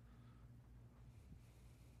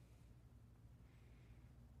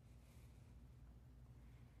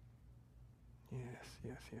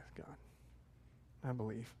 Yes, God. I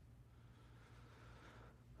believe.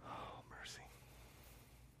 Oh, mercy.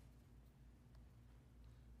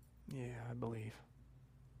 Yeah, I believe.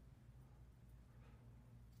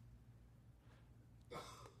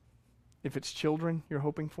 If it's children you're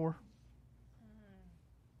hoping for,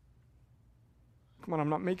 come on, I'm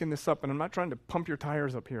not making this up, and I'm not trying to pump your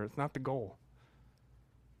tires up here. It's not the goal.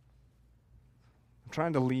 I'm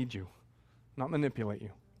trying to lead you, not manipulate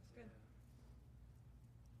you.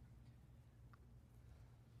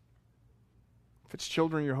 If it's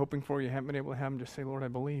children you're hoping for, you haven't been able to have them, just say, Lord, I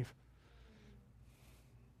believe.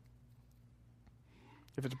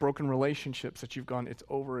 If it's broken relationships that you've gone, it's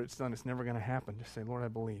over, it's done, it's never going to happen, just say, Lord, I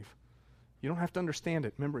believe. You don't have to understand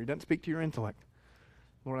it. Remember, he doesn't speak to your intellect.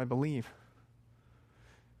 Lord, I believe.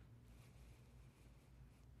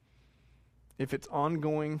 If it's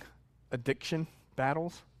ongoing addiction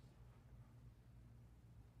battles,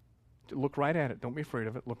 look right at it. Don't be afraid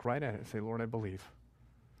of it. Look right at it and say, Lord, I believe.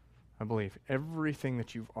 I believe everything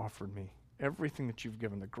that you've offered me, everything that you've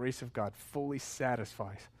given, the grace of God fully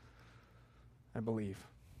satisfies. I believe.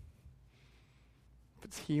 If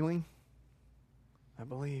it's healing, I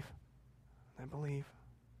believe. I believe.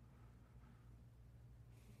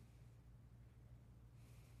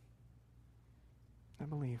 I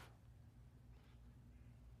believe.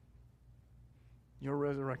 Your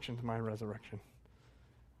resurrection is my resurrection.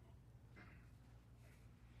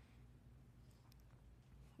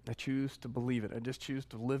 I choose to believe it. I just choose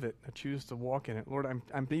to live it. I choose to walk in it. Lord,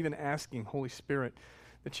 I'm even asking, Holy Spirit,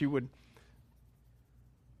 that you would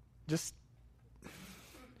just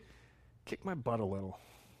kick my butt a little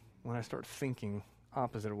when I start thinking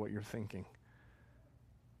opposite of what you're thinking.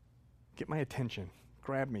 Get my attention.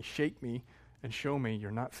 Grab me, shake me, and show me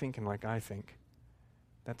you're not thinking like I think.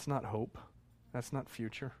 That's not hope. That's not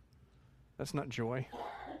future. That's not joy.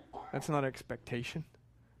 That's not expectation.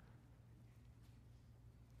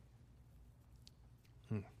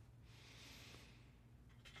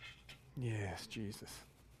 Yes, Jesus.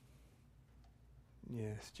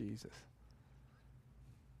 Yes, Jesus.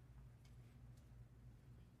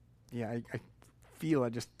 Yeah, I feel, I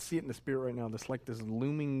just see it in the spirit right now, this like this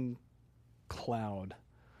looming cloud,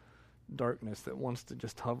 darkness that wants to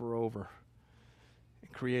just hover over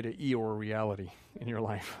and create an Eeyore reality in your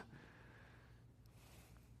life.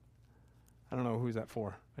 I don't know who's that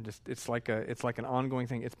for. It's like an ongoing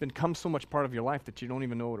thing. It's become so much part of your life that you don't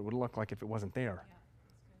even know what it would look like if it wasn't there. Yeah.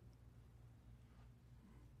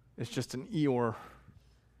 It's just an Eeyore.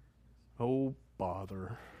 Oh,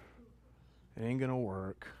 bother. It ain't going to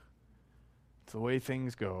work. It's the way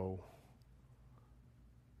things go.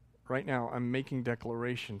 Right now, I'm making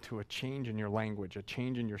declaration to a change in your language, a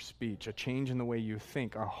change in your speech, a change in the way you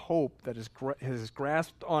think, a hope that has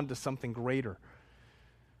grasped onto something greater.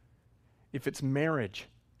 If it's marriage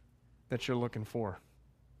that you're looking for,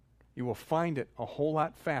 you will find it a whole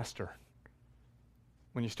lot faster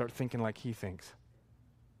when you start thinking like he thinks.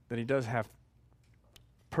 That he does have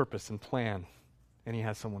purpose and plan, and he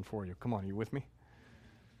has someone for you. Come on, are you with me?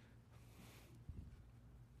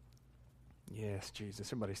 Yes, Jesus.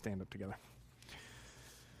 Everybody stand up together.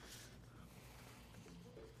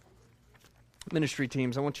 Ministry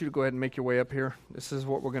teams, I want you to go ahead and make your way up here. This is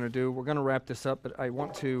what we're going to do. We're going to wrap this up, but I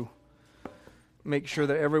want to make sure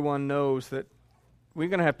that everyone knows that we're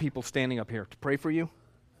going to have people standing up here to pray for you.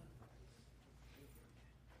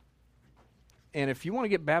 And if you want to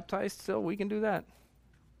get baptized still, we can do that.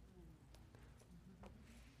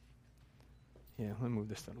 Yeah, let me move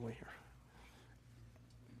this out of the way here.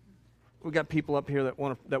 We've got people up here that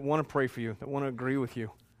want to pray for you, that want to agree with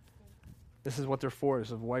you. This is what they're for.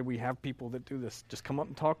 This is why we have people that do this. Just come up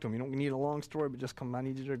and talk to them. You don't need a long story, but just come. I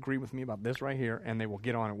need you to agree with me about this right here, and they will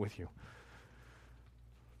get on it with you.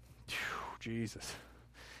 Jesus.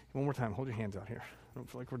 One more time. Hold your hands out here. I don't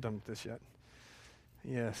feel like we're done with this yet.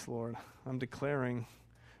 Yes, Lord. I'm declaring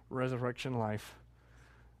resurrection life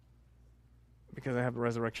because I have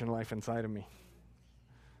resurrection life inside of me.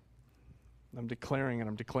 I'm declaring it.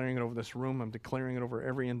 I'm declaring it over this room. I'm declaring it over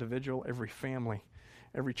every individual, every family,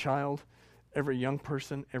 every child, every young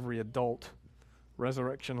person, every adult.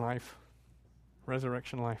 Resurrection life.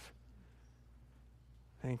 Resurrection life.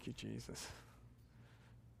 Thank you, Jesus.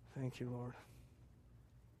 Thank you, Lord.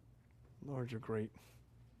 Lord, you're great.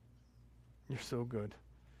 You're so good.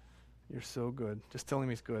 You're so good. Just tell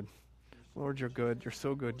him he's good. Lord, you're good. You're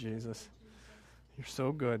so good, Jesus. You're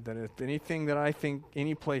so good that if anything that I think,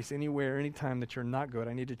 any place, anywhere, anytime that you're not good,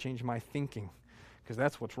 I need to change my thinking, because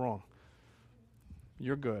that's what's wrong.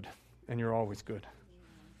 You're good, and you're always good.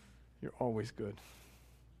 You're always good.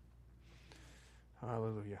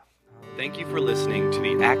 Hallelujah. Thank you for listening to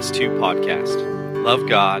the Acts 2 podcast. Love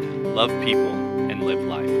God, love people, and live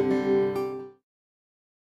life.